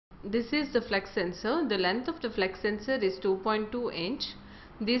This is the flex sensor. The length of the flex sensor is 2.2 inch.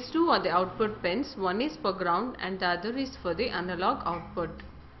 These two are the output pins. One is for ground and the other is for the analog output.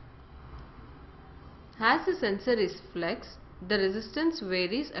 As the sensor is flexed, the resistance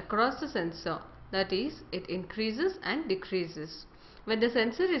varies across the sensor. That is, it increases and decreases. When the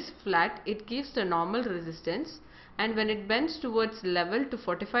sensor is flat, it gives the normal resistance, and when it bends towards level to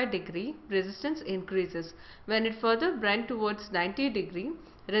 45 degree, resistance increases. When it further bends towards 90 degree,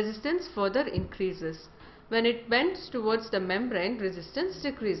 resistance further increases. When it bends towards the membrane, resistance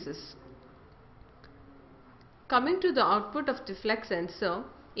decreases. Coming to the output of the flex sensor,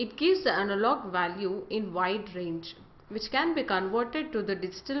 it gives the analog value in wide range, which can be converted to the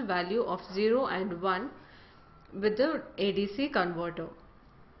digital value of 0 and 1 with the ADC converter.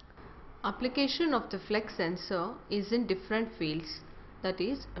 Application of the flex sensor is in different fields, that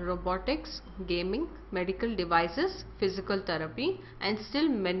is robotics, gaming, medical devices, physical therapy, and still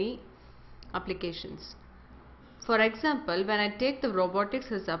many applications. For example, when I take the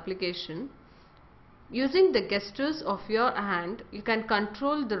robotics as application, using the gestures of your hand, you can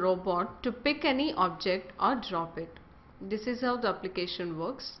control the robot to pick any object or drop it. This is how the application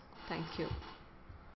works. Thank you.